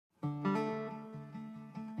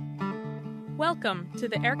Welcome to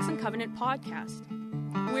the Erickson Covenant podcast.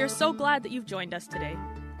 We are so glad that you've joined us today.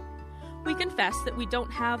 We confess that we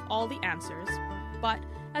don't have all the answers, but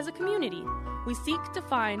as a community, we seek to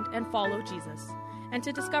find and follow Jesus and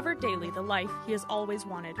to discover daily the life he has always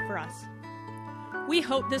wanted for us. We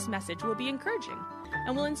hope this message will be encouraging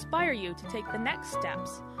and will inspire you to take the next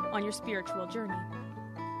steps on your spiritual journey.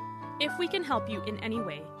 If we can help you in any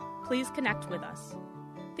way, please connect with us.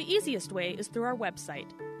 The easiest way is through our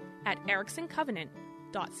website at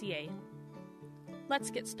ericksoncovenant.ca.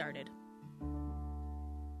 Let's get started.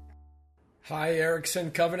 Hi,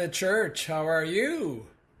 Erickson Covenant Church. How are you?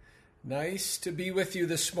 Nice to be with you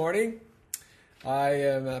this morning. I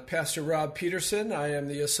am Pastor Rob Peterson. I am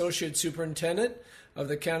the Associate Superintendent of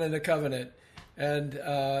the Canada Covenant, and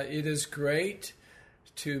it is great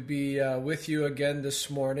to be with you again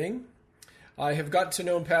this morning. I have got to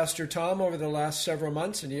know Pastor Tom over the last several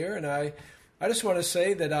months and year, and I just want to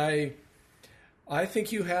say that I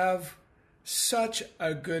think you have such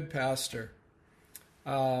a good pastor.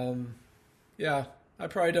 Yeah, I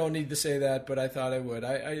probably don't need to say that, but I thought I would.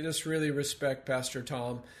 I just really respect Pastor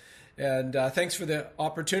Tom, and thanks for the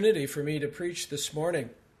opportunity for me to preach this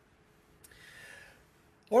morning.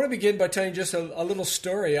 I want to begin by telling just a little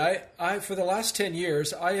story. I for the last 10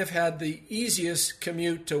 years, I have had the easiest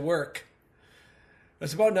commute to work.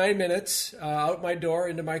 It's about 9 minutes out my door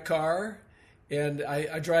into my car, and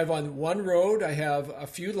I drive on one road. I have a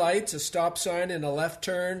few lights, a stop sign, and a left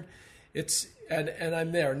turn. And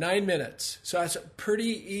I'm there, 9 minutes. So that's a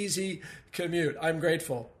pretty easy commute. I'm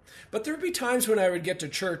grateful. But there would be times when I would get to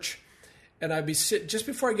church, and I'd be sitting, just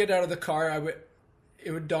before I get out of the car,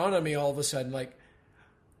 it would dawn on me all of a sudden, like,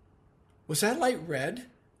 was that light red,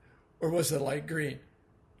 or was the light green?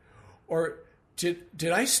 Or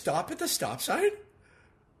did I stop at the stop sign?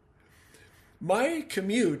 My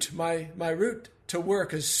commute, my route to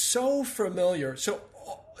work is so familiar,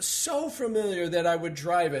 so familiar that I would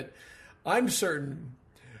drive it, I'm certain,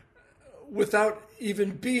 without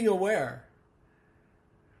even being aware.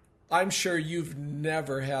 I'm sure you've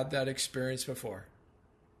never had that experience before.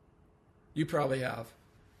 You probably have.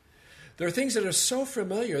 There are things that are so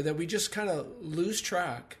familiar that we just kind of lose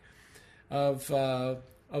track of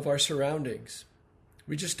our surroundings.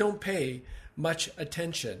 We just don't pay much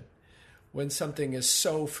attention when something is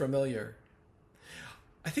so familiar.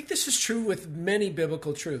 I think this is true with many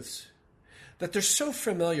biblical truths, that they're so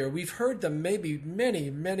familiar. We've heard them maybe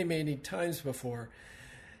many times before,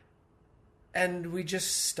 and we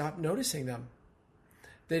just stop noticing them.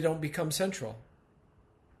 They don't become central.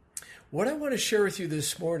 What I want to share with you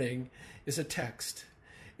this morning is a text.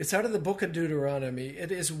 It's out of the book of Deuteronomy.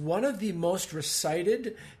 It is one of the most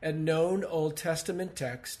recited and known Old Testament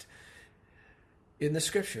texts in the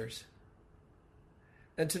Scriptures.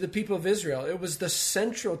 And to the people of Israel, it was the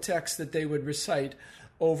central text that they would recite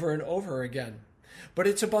over and over again. But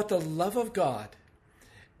it's about the love of God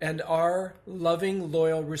and our loving,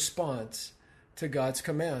 loyal response to God's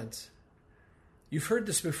commands. You've heard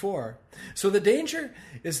this before. So the danger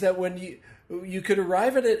is that when you could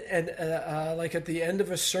arrive at it and like at the end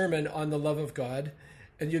of a sermon on the love of God,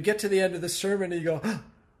 and you get to the end of the sermon and you go,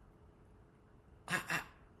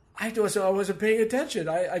 I wasn't paying attention.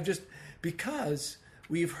 I just, because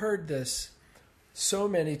we've heard this so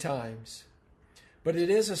many times, but it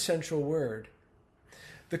is a central word.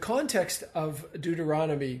 The context of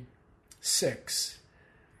Deuteronomy 6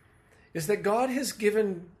 is that God has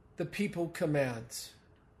given the people commands.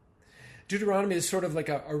 Deuteronomy is sort of like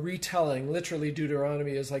a retelling. Literally,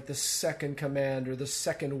 Deuteronomy is like the second command or the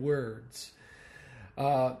second words.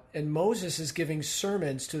 And Moses is giving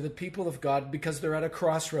sermons to the people of God because they're at a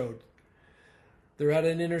crossroad. They're at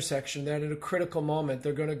an intersection. They're at a critical moment.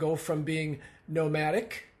 They're going to go from being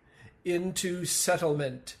nomadic into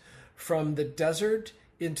settlement, from the desert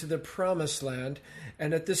into the promised land.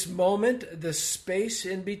 And at this moment, the space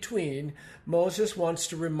in between, Moses wants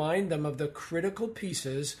to remind them of the critical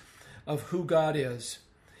pieces of who God is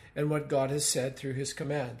and what God has said through his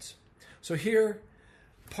commands. So here,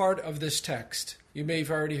 part of this text. You may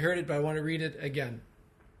have already heard it, but I want to read it again.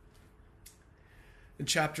 In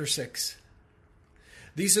chapter 6.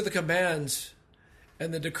 These are the commands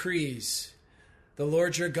and the decrees the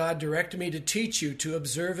Lord your God directed me to teach you to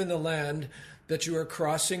observe in the land that you are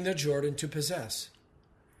crossing the Jordan to possess,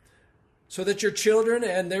 so that your children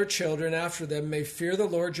and their children after them may fear the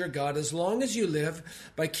Lord your God as long as you live,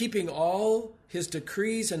 by keeping all his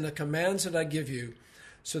decrees and the commands that I give you,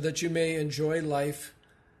 so that you may enjoy life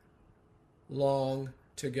long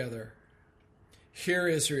together. Hear,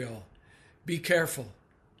 Israel, be careful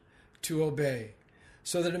to obey,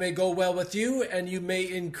 so that it may go well with you and you may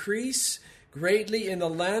increase greatly in the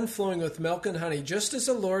land flowing with milk and honey, just as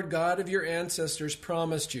the Lord God of your ancestors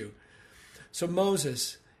promised you. So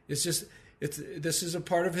Moses is this is a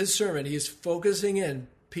part of his sermon. He is focusing in.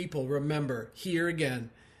 People, remember, here again,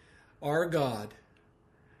 our God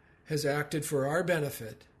has acted for our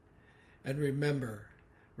benefit. And remember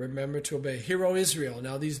to obey. Hear, O Israel.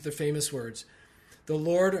 Now these are the famous words. The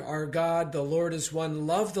Lord our God, the Lord is one.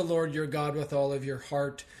 Love the Lord your God with all of your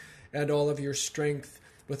heart and all of your strength,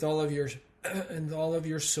 with all of your and all of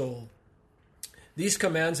your soul. These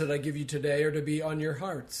commands that I give you today are to be on your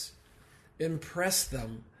hearts. Impress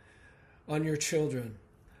them on your children.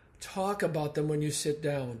 Talk about them when you sit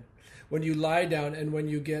down, when you lie down, and when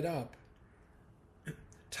you get up.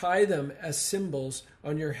 Tie them as symbols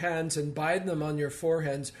on your hands and bind them on your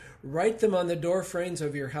foreheads. Write them on the door frames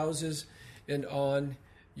of your houses and on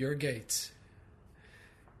your gates.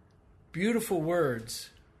 Beautiful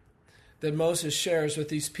words that Moses shares with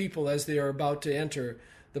these people as they are about to enter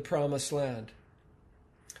the promised land.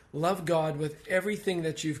 Love God with everything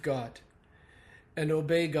that you've got and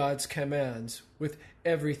obey God's commands with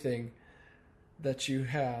everything that you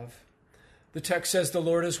have. The text says the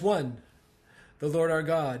Lord is one. The Lord our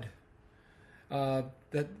God.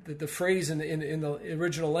 The phrase in the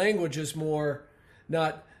original language is more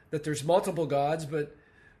not that there's multiple gods, but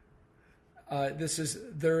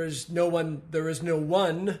there is no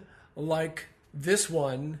one like this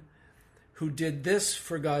one who did this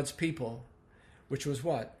for God's people, which was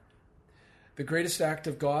what? The greatest act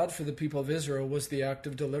of God for the people of Israel was the act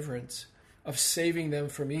of deliverance, of saving them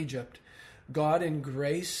from Egypt. God in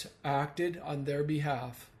grace acted on their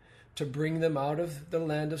behalf to bring them out of the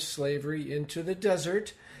land of slavery into the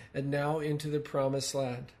desert and now into the promised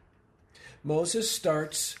land. Moses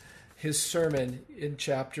starts his sermon in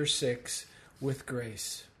chapter 6 with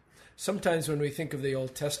grace. Sometimes when we think of the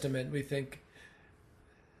Old Testament, we think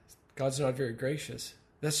God's not very gracious.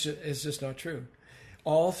 It's just not true.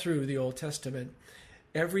 All through the Old Testament,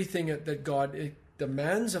 everything that God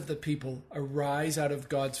demands of the people arise out of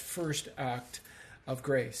God's first act of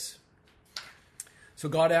grace. So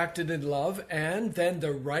God acted in love, and then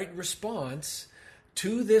the right response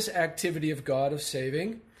to this activity of God of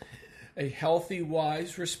saving, a healthy,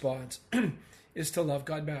 wise response, is to love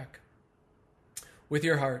God back. With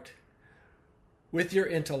your heart, with your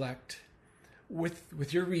intellect,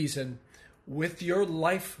 with your reason, with your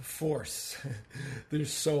life force, their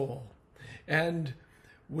soul, and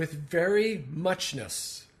with very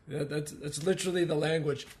muchness. That's literally the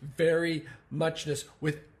language, very muchness,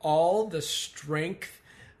 with all the strength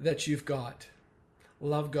that you've got.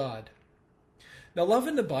 Love God. Now, love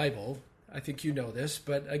in the Bible, I think you know this,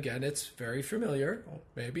 but again, it's very familiar,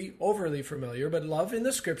 maybe overly familiar, but love in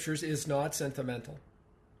the Scriptures is not sentimental.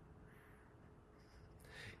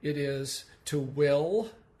 It is to will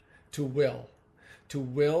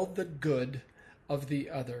the good of the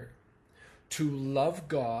other, to love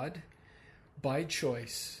God by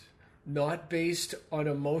choice, not based on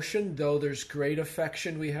emotion, though there's great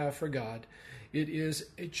affection we have for God. It is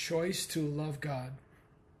a choice to love God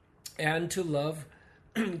and to love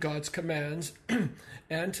God's commands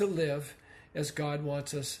and to live as God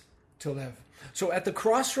wants us to live. So at the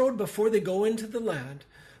crossroad before they go into the land,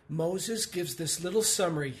 Moses gives this little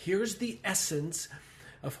summary. Here's the essence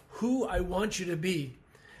of who I want you to be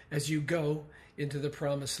as you go into the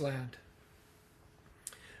promised land.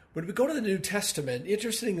 When we go to the New Testament,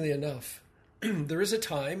 interestingly enough, there is a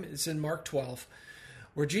time, it's in Mark 12,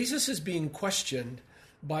 where Jesus is being questioned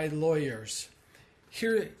by lawyers.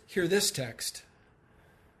 Hear this text.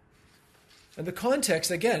 And the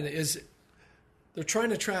context, again, is they're trying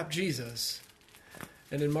to trap Jesus.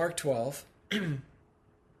 And in Mark 12,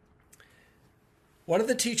 one of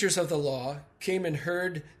the teachers of the law came and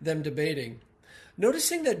heard them debating.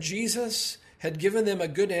 Noticing that Jesus had given them a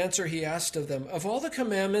good answer, he asked of them, of all the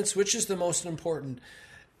commandments, which is the most important?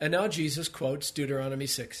 And now Jesus quotes Deuteronomy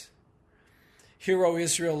 6. Hear, O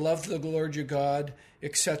Israel, love the Lord your God,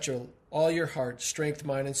 etc., all your heart, strength,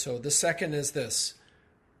 mind, and soul. The second is this,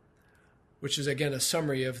 which is again a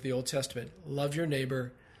summary of the Old Testament. Love your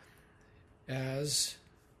neighbor as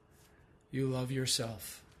you love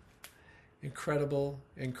yourself. Incredible,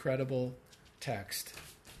 incredible text.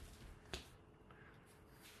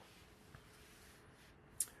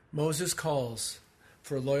 Moses calls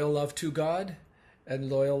for loyal love to God and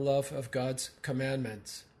loyal love of God's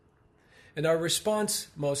commandments. And our response,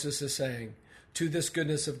 Moses is saying, to this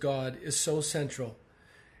goodness of God is so central.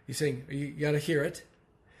 He's saying, you got to hear it.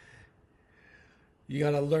 You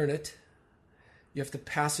got to learn it. You have to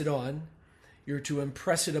pass it on. You're to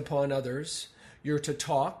impress it upon others. You're to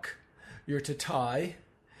talk. You're to tie.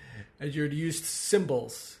 And you're to use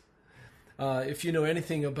symbols. If you know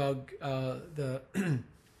anything about the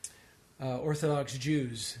Orthodox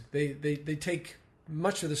Jews, they take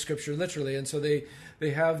much of the scripture literally, and so they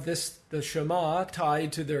have the Shema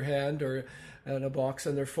tied to their hand or in a box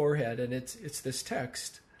on their forehead, and it's this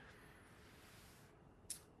text.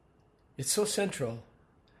 It's so central,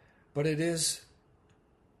 but it is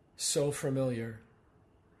so familiar.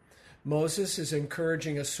 Moses is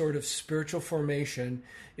encouraging a sort of spiritual formation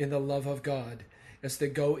in the love of God as they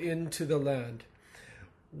go into the land.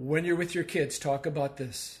 When you're with your kids, talk about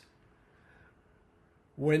this.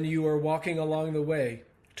 When you are walking along the way,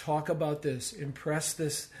 talk about this. Impress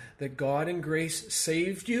this, that God in grace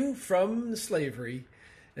saved you from slavery,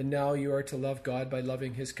 and now you are to love God by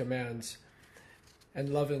loving his commands and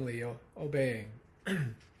lovingly obeying.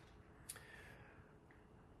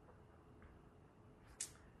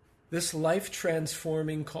 This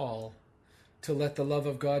life-transforming call to let the love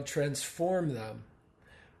of God transform them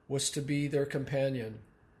was to be their companion.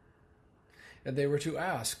 And they were to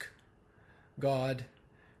ask God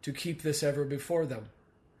to keep this ever before them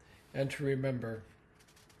and to remember.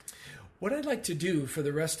 What I'd like to do for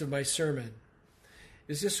the rest of my sermon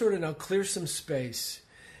is just sort of now clear some space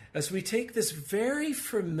as we take this very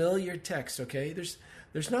familiar text, okay?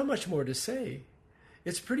 There's not much more to say.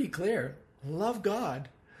 It's pretty clear. Love God.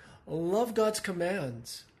 Love God's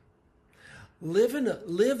commands. Live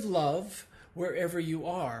love wherever you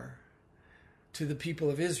are to the people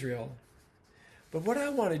of Israel. But what I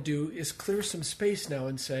want to do is clear some space now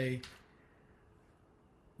and say,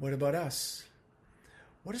 what about us?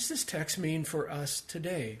 What does this text mean for us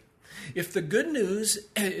today? If the good news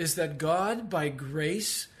is that God, by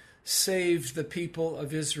grace, saved the people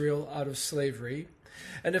of Israel out of slavery,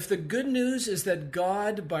 and if the good news is that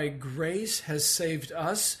God, by grace, has saved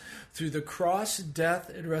us through the cross, death,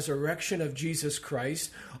 and resurrection of Jesus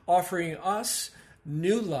Christ, offering us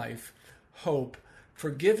new life, hope,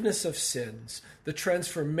 forgiveness of sins, the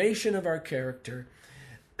transformation of our character,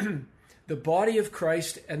 the body of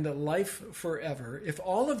Christ, and the life forever, if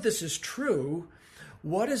all of this is true,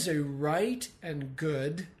 what is a right and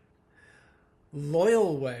good,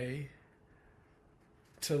 loyal way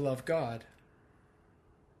to love God?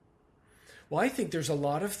 Well, I think there's a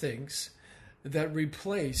lot of things that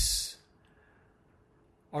replace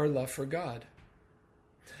our love for God.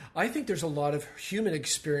 I think there's a lot of human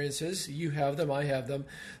experiences, you have them, I have them,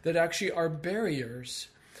 that actually are barriers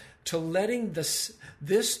to letting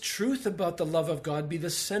this truth about the love of God be the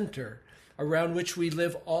center around which we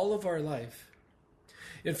live all of our life.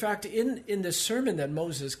 In fact, in the sermon that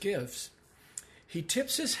Moses gives, he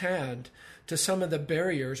tips his hand to some of the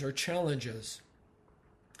barriers or challenges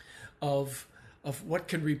of what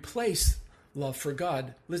can replace love for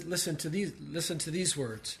God. Listen to these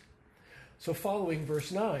words. So following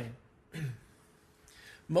verse 9,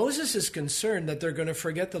 Moses is concerned that they're going to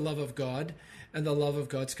forget the love of God and the love of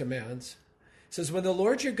God's commands. It says, when the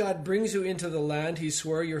Lord your God brings you into the land he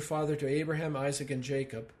swore your father to Abraham, Isaac, and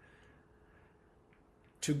Jacob,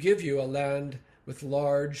 to give you a land with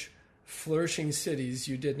large, flourishing cities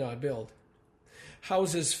you did not build,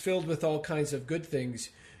 houses filled with all kinds of good things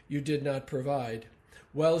you did not provide,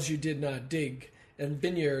 wells you did not dig, and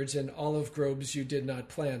vineyards and olive groves you did not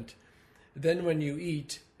plant. Then when you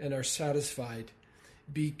eat and are satisfied,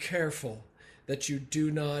 be careful that you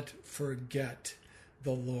do not forget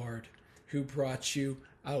the Lord who brought you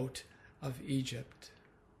out of Egypt.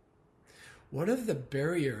 One of the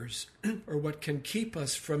barriers, or what can keep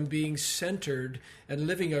us from being centered and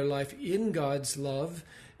living our life in God's love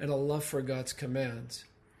and a love for God's commands,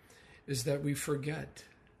 is that we forget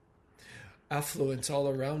affluence all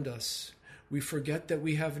around us. We forget that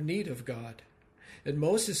we have need of God. And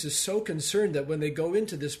Moses is so concerned that when they go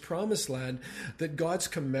into this promised land, that God's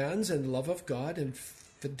commands and love of God and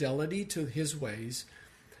fidelity to his ways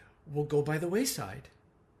will go by the wayside.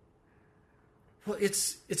 Well,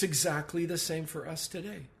 it's exactly the same for us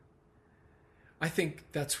today. I think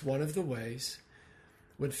that's one of the ways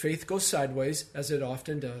when faith goes sideways, as it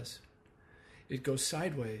often does. It goes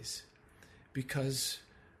sideways because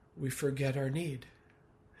we forget our need.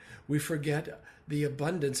 We forget the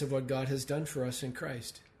abundance of what God has done for us in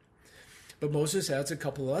Christ. But Moses adds a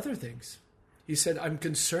couple of other things. He said, I'm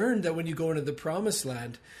concerned that when you go into the promised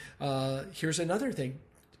land, here's another thing.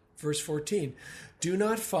 Verse 14, do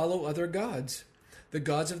not follow other gods, the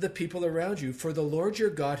gods of the people around you. For the Lord your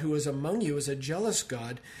God who is among you is a jealous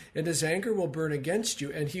God, and his anger will burn against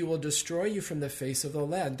you, and he will destroy you from the face of the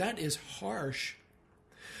land. That is harsh.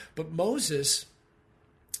 But Moses,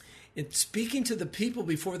 in speaking to the people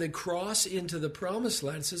before they cross into the promised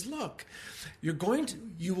land, says, look, you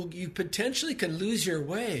potentially can lose your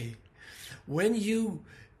way when you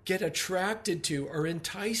get attracted to or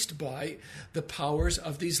enticed by the powers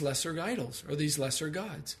of these lesser idols or these lesser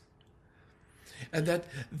gods. And that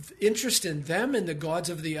interest in them and the gods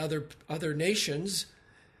of the other nations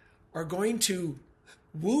are going to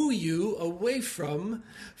woo you away from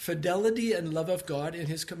fidelity and love of God and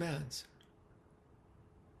his commands.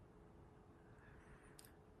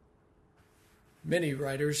 Many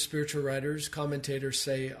writers, spiritual writers, commentators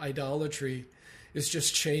say idolatry has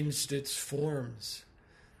just changed its forms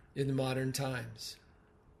in modern times.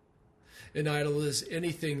 An idol is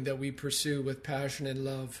anything that we pursue with passion and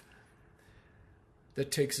love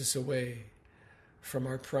that takes us away from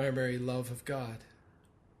our primary love of God.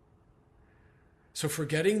 So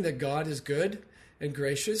forgetting that God is good and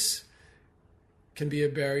gracious can be a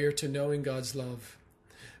barrier to knowing God's love.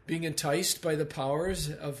 Being enticed by the powers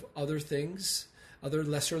of other things, other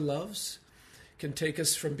lesser loves, can take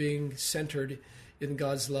us from being centered in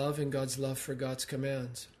God's love and God's love for God's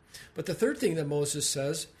commands. But the third thing that Moses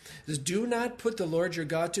says is, do not put the Lord your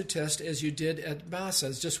God to test as you did at Massah.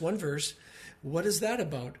 It's just one verse. What is that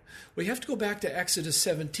about? We have to go back to Exodus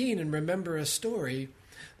 17 and remember a story.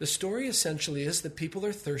 The story essentially is that people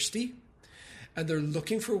are thirsty and they're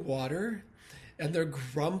looking for water and they're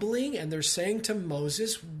grumbling and they're saying to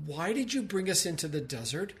Moses, why did you bring us into the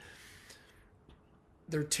desert?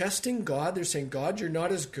 They're testing God. They're saying, God, you're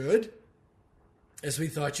not as good as we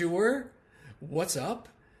thought you were. What's up?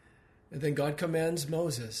 And then God commands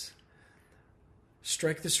Moses,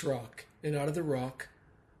 strike this rock, and out of the rock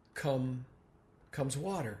comes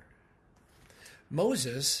water.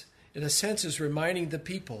 Moses, in a sense, is reminding the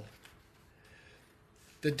people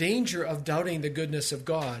the danger of doubting the goodness of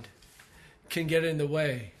God can get in the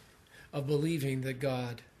way of believing that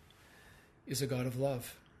God is a God of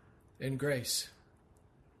love and grace.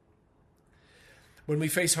 When we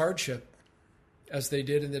face hardship, as they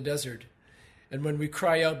did in the desert, and when we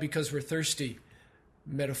cry out because we're thirsty,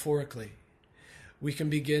 metaphorically, we can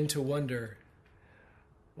begin to wonder,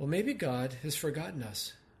 well, maybe God has forgotten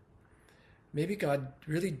us. Maybe God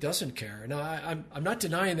really doesn't care. Now, I'm not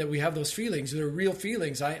denying that we have those feelings. They're real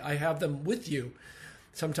feelings. I have them with you.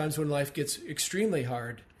 Sometimes when life gets extremely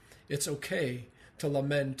hard, it's okay to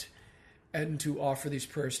lament and to offer these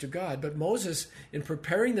prayers to God. But Moses, in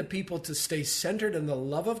preparing the people to stay centered in the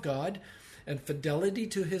love of God and fidelity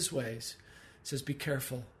to his ways, says, be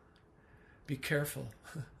careful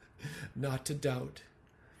not to doubt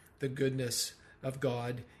the goodness of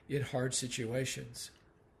God in hard situations.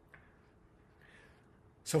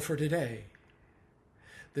 So for today,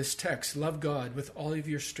 this text, love God with all of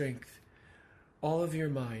your strength, all of your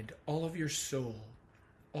mind, all of your soul,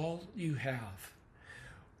 all you have.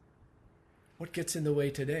 What gets in the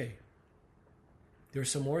way today? There are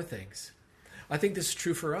some more things. I think this is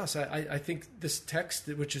true for us. I think this text,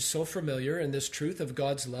 which is so familiar, and this truth of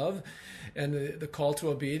God's love and the call to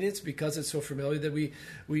obedience, because it's so familiar that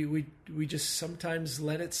we just sometimes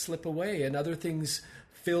let it slip away and other things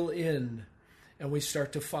fill in, and we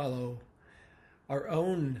start to follow our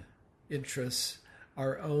own interests,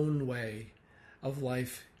 our own way of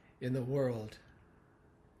life in the world.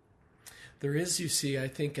 There is, you see, I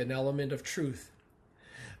think, an element of truth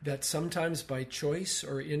that sometimes by choice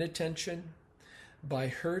or inattention, by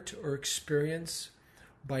hurt or experience,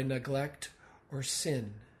 by neglect or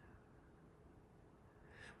sin,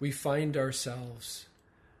 we find ourselves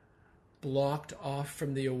blocked off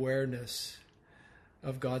from the awareness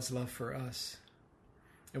of God's love for us.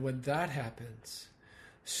 And when that happens,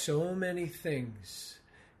 so many things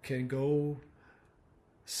can go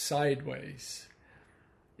sideways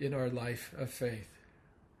in our life of faith.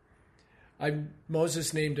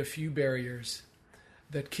 Moses named a few barriers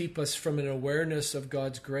that keep us from an awareness of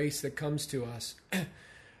God's grace that comes to us.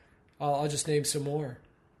 I'll just name some more.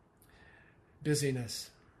 Busyness.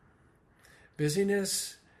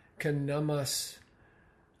 Busyness can numb us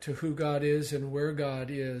to who God is and where God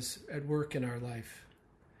is at work in our life.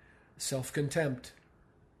 Self-contempt.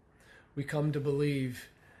 We come to believe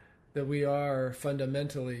that we are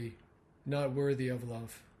fundamentally not worthy of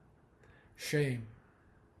love. Shame.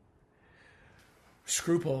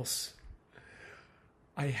 Scruples.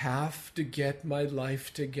 I have to get my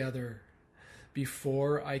life together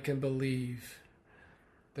before I can believe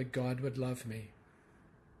that God would love me.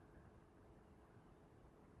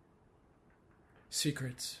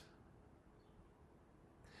 Secrets.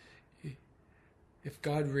 If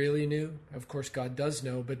God really knew, of course God does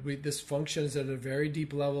know, but this functions at a very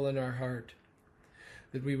deep level in our heart,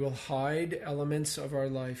 that we will hide elements of our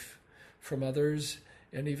life from others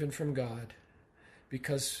and even from God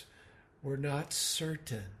because we're not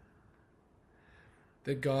certain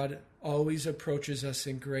that God always approaches us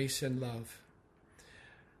in grace and love.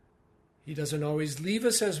 He doesn't always leave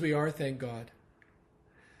us as we are, thank God.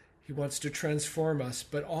 He wants to transform us.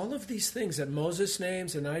 But all of these things that Moses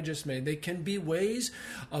names and I just made, they can be ways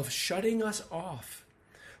of shutting us off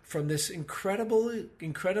from this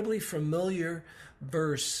incredibly familiar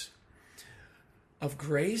verse of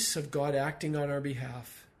grace, of God acting on our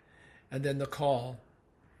behalf, and then the call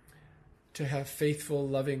to have faithful,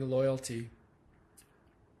 loving loyalty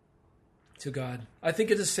to God. I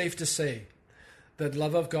think it is safe to say that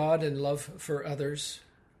love of God and love for others,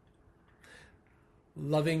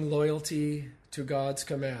 loving loyalty to God's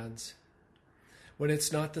commands, when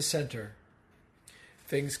it's not the center,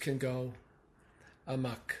 things can go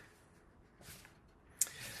amok.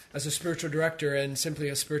 As a spiritual director, and simply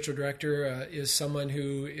a spiritual director is someone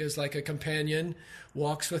who is like a companion,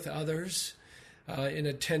 walks with others in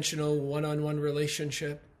intentional one-on-one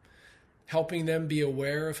relationship, helping them be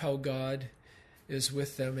aware of how God is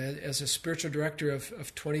with them. As a spiritual director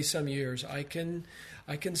of 20-some years, I can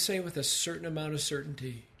say with a certain amount of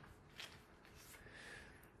certainty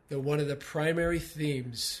that one of the primary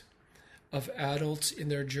themes of adults in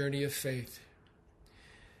their journey of faith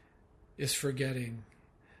is forgetting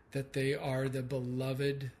that they are the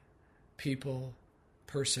beloved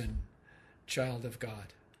child of God.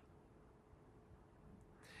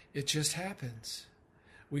 It just happens.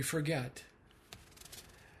 We forget.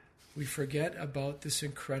 We forget about this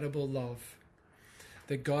incredible love.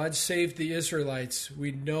 That God saved the Israelites,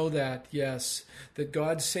 we know that, yes. That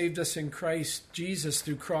God saved us in Christ Jesus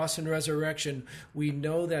through cross and resurrection, we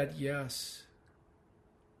know that, yes.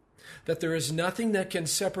 That there is nothing that can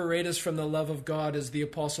separate us from the love of God, as the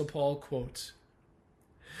Apostle Paul quotes.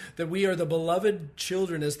 That we are the beloved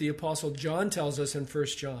children, as the Apostle John tells us in 1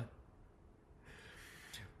 John.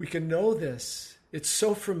 We can know this. It's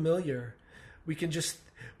so familiar. We just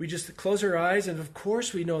close our eyes, and of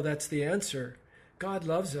course we know that's the answer. God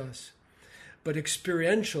loves us. But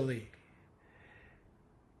experientially,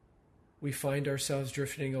 we find ourselves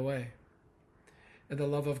drifting away. And the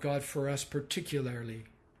love of God for us particularly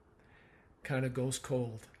kind of goes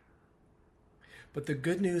cold. But the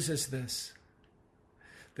good news is this.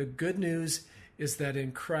 The good news is that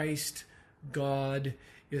in Christ, God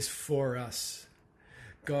is for us.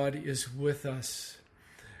 God is with us.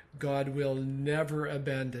 God will never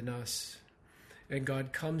abandon us. And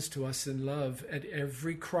God comes to us in love at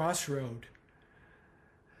every crossroad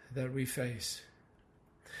that we face.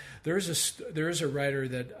 There is a writer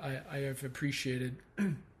that I have appreciated.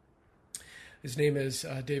 His name is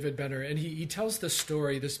David Benner, and he tells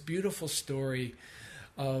this beautiful story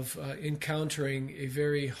of encountering a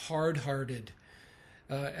very hard-hearted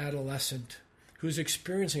adolescent who's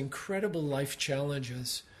experiencing incredible life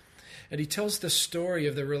challenges. And he tells the story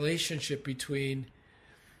of the relationship between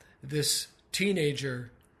this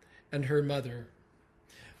teenager and her mother.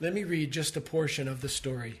 Let me read just a portion of the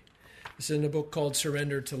story. It's in a book called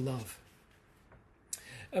Surrender to Love.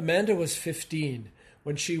 Amanda was 15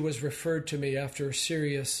 when she was referred to me after a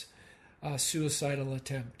serious suicidal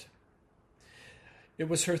attempt. It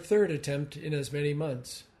was her third attempt in as many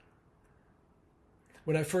months.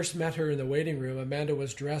 When I first met her in the waiting room, Amanda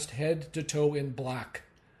was dressed head to toe in black,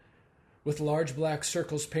 with large black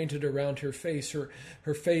circles painted around her face.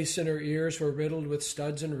 Her face and her ears were riddled with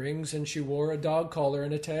studs and rings, and she wore a dog collar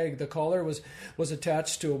and a tag. The collar was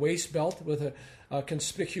attached to a waist belt with a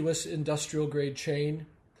conspicuous industrial-grade chain.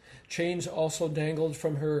 Chains also dangled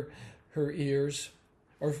from her ears,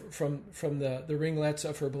 or from the ringlets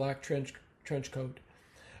of her black trench coat.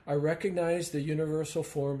 I recognized the universal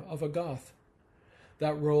form of a goth,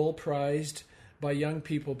 that role prized by young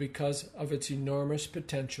people because of its enormous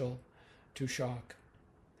potential to shock.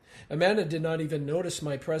 Amanda did not even notice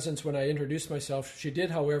my presence when I introduced myself. She did,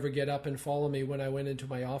 however, get up and follow me when I went into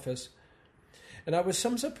my office. And I was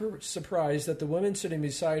somewhat surprised that the woman sitting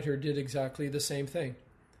beside her did exactly the same thing.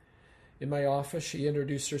 In my office, she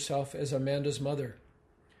introduced herself as Amanda's mother.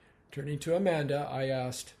 Turning to Amanda, I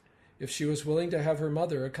asked if she was willing to have her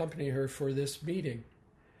mother accompany her for this meeting.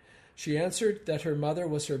 She answered that her mother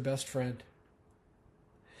was her best friend,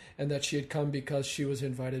 and that she had come because she was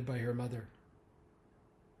invited by her mother.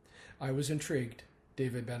 I was intrigued,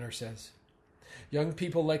 David Benner says. Young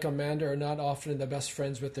people like Amanda are not often the best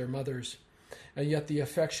friends with their mothers, and yet the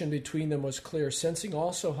affection between them was clear. Sensing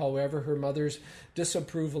also, however, her mother's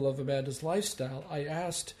disapproval of Amanda's lifestyle, I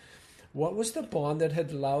asked what was the bond that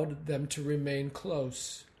had allowed them to remain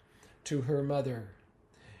close to her mother.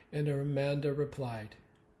 And Amanda replied,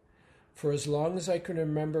 "For as long as I can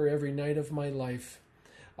remember every night of my life,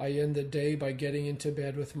 I end the day by getting into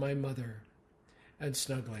bed with my mother and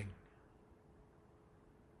snuggling."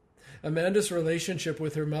 Amanda's relationship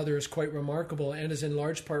with her mother is quite remarkable and is in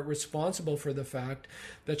large part responsible for the fact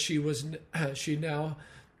that she now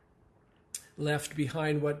left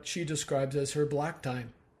behind what she describes as her black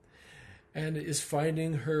time and is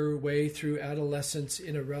finding her way through adolescence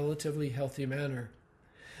in a relatively healthy manner.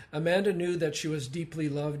 Amanda knew that she was deeply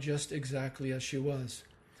loved just exactly as she was.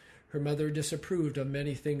 Her mother disapproved of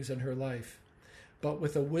many things in her life, but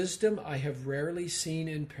with a wisdom I have rarely seen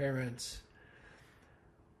in parents,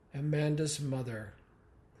 Amanda's mother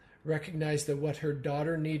recognized that what her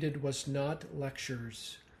daughter needed was not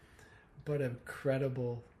lectures, but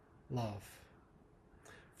incredible love.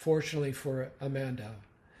 Fortunately for Amanda,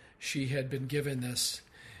 she had been given this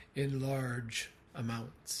in large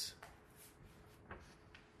amounts.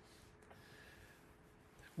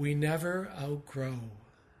 We never outgrow.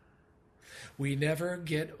 We never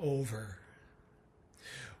get over.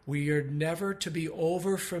 We are never to be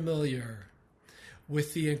over familiar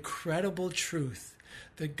with the incredible truth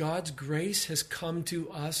that God's grace has come to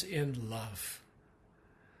us in love,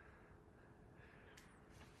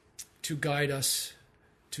 to guide us,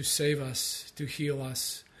 to save us, to heal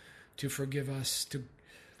us, to forgive us,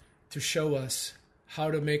 to show us how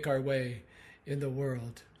to make our way in the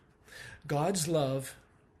world. God's love,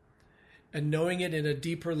 and knowing it in a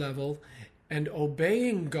deeper level, and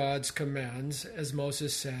obeying God's commands, as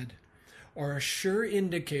Moses said, are a sure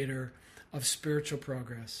indicator of spiritual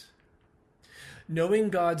progress. Knowing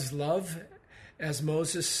God's love, as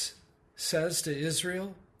Moses says to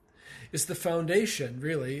Israel, is the foundation,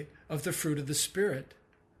 really, of the fruit of the Spirit.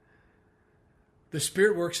 The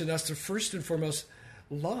Spirit works in us to first and foremost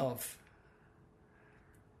love.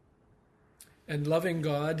 And loving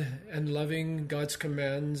God and loving God's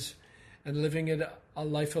commands and living a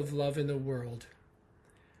life of love in the world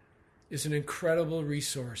is an incredible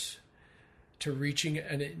resource to reaching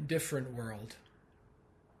an indifferent world.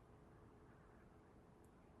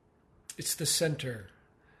 It's the center,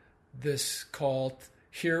 this call,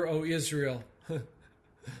 "Hear, O Israel,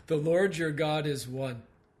 the Lord your God is one.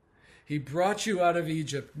 He brought you out of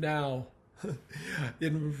Egypt. Now,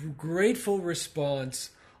 in grateful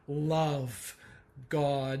response, love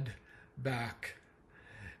God back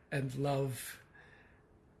and love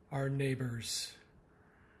our neighbors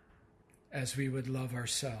as we would love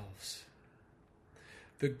ourselves."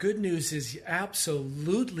 The good news is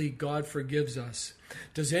absolutely God forgives us.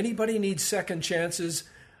 Does anybody need second chances?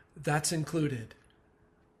 That's included,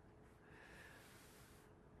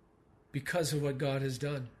 because of what God has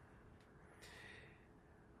done.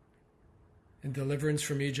 In deliverance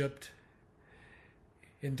from Egypt,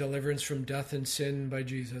 in deliverance from death and sin by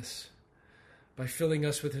Jesus, by filling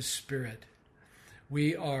us with His Spirit,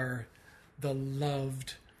 we are the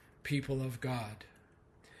loved people of God.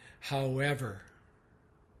 However,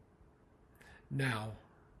 now,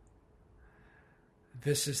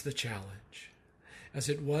 this is the challenge. As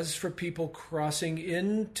it was for people crossing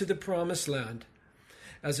into the promised land,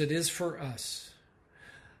 as it is for us,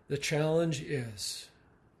 the challenge is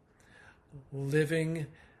living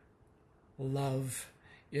love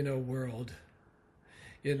in a world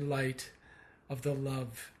in light of the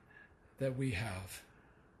love that we have.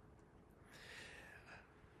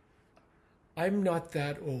 I'm not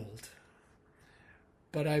that old,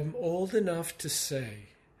 but I'm old enough to say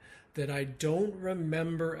that I don't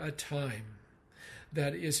remember a time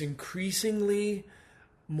that is increasingly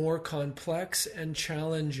more complex and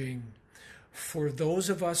challenging for those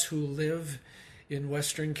of us who live in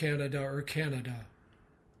Western Canada or Canada.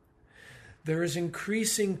 There is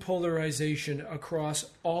increasing polarization across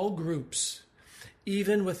all groups,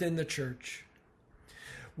 even within the church.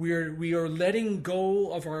 We are letting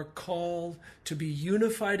go of our call to be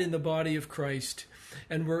unified in the body of Christ,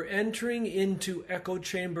 and we're entering into echo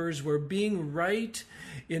chambers where being right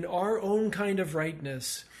in our own kind of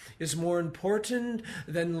rightness is more important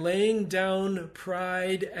than laying down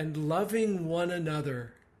pride and loving one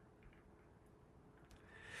another.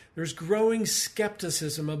 There's growing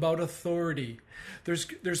skepticism about authority.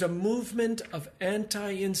 There's a movement of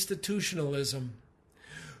anti-institutionalism.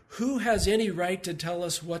 Who has any right to tell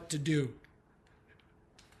us what to do?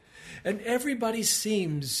 And everybody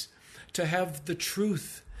seems to have the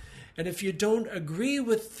truth. And if you don't agree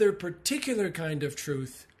with their particular kind of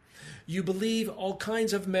truth, you believe all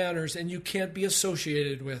kinds of manners and you can't be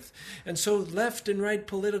associated with. And so left and right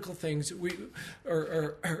political things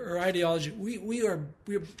or ideology, we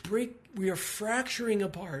are fracturing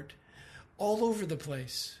apart all over the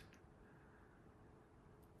place.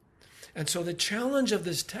 And so the challenge of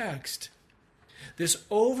this text, this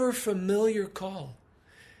over-familiar call,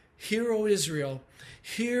 "Hear, O Israel,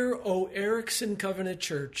 hear, O Erickson Covenant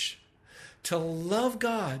Church," to love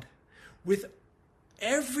God with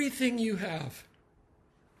everything you have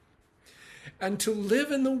and to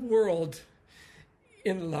live in the world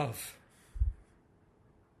in love.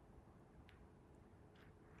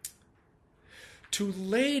 To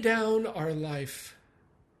lay down our life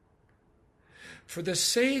for the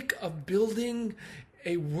sake of building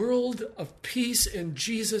a world of peace in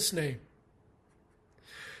Jesus' name.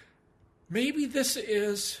 Maybe this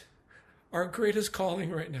is our greatest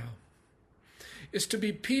calling right now, is to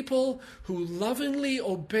be people who lovingly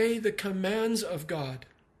obey the commands of God,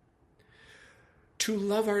 to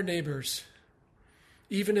love our neighbors,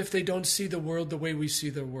 even if they don't see the world the way we see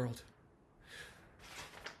the world.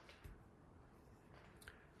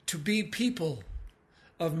 To be people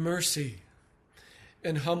of mercy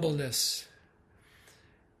and humbleness.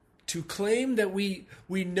 To claim that we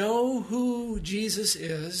know who Jesus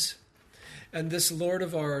is, and this Lord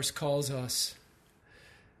of ours calls us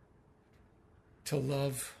to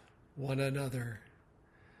love one another.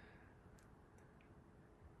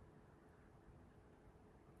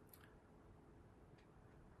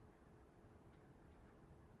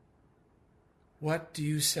 What do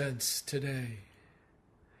you sense today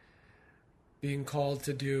being called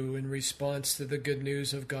to do in response to the good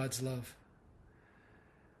news of God's love?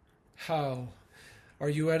 How are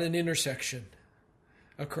you at an intersection,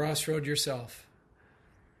 a crossroad yourself,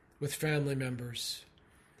 with family members,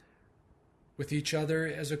 with each other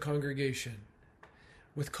as a congregation,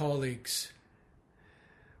 with colleagues,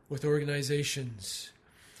 with organizations,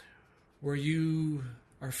 where you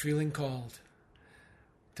are feeling called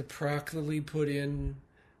to practically put in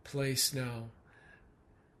place now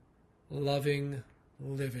loving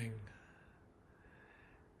living,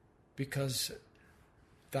 because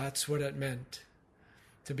that's what it meant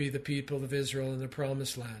to be the people of Israel in the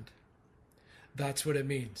Promised Land. That's what it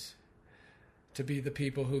means to be the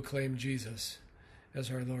people who claim Jesus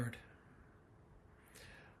as our Lord.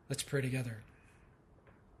 Let's pray together.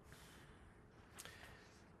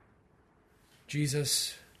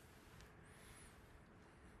 Jesus,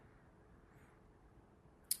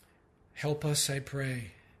 help us, I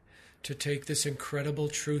pray, to take this incredible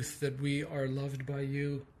truth that we are loved by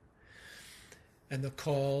you and the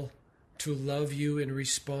call to love you in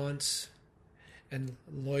response and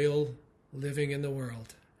loyal living in the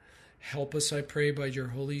world. Help us, I pray, by your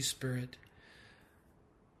Holy Spirit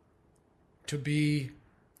to be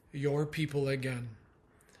your people again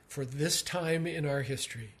for this time in our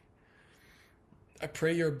history. I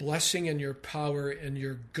pray your blessing and your power and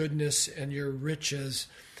your goodness and your riches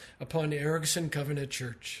upon Erickson Covenant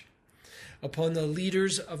Church, upon the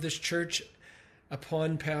leaders of this church,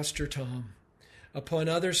 upon Pastor Tom, upon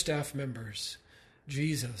other staff members.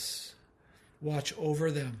 Jesus, watch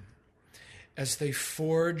over them as they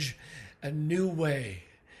forge a new way,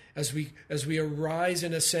 as we arise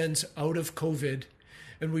in a sense out of COVID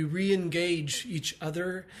and we re-engage each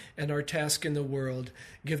other and our task in the world.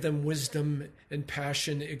 Give them wisdom and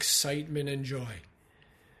passion, excitement and joy,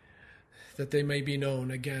 that they may be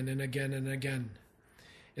known again and again and again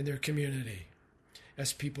in their community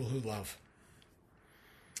as people who love.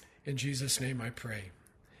 In Jesus' name I pray.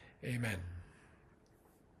 Amen.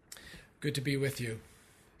 Good to be with you.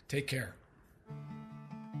 Take care.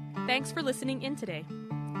 Thanks for listening in today.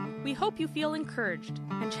 We hope you feel encouraged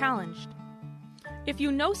and challenged. If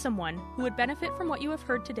you know someone who would benefit from what you have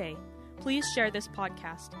heard today, please share this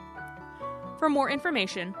podcast. For more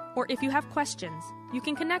information, or if you have questions, you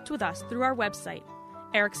can connect with us through our website,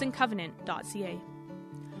 ericksoncovenant.ca.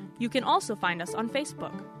 You can also find us on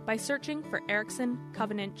Facebook by searching for Erickson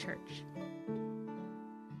Covenant Church.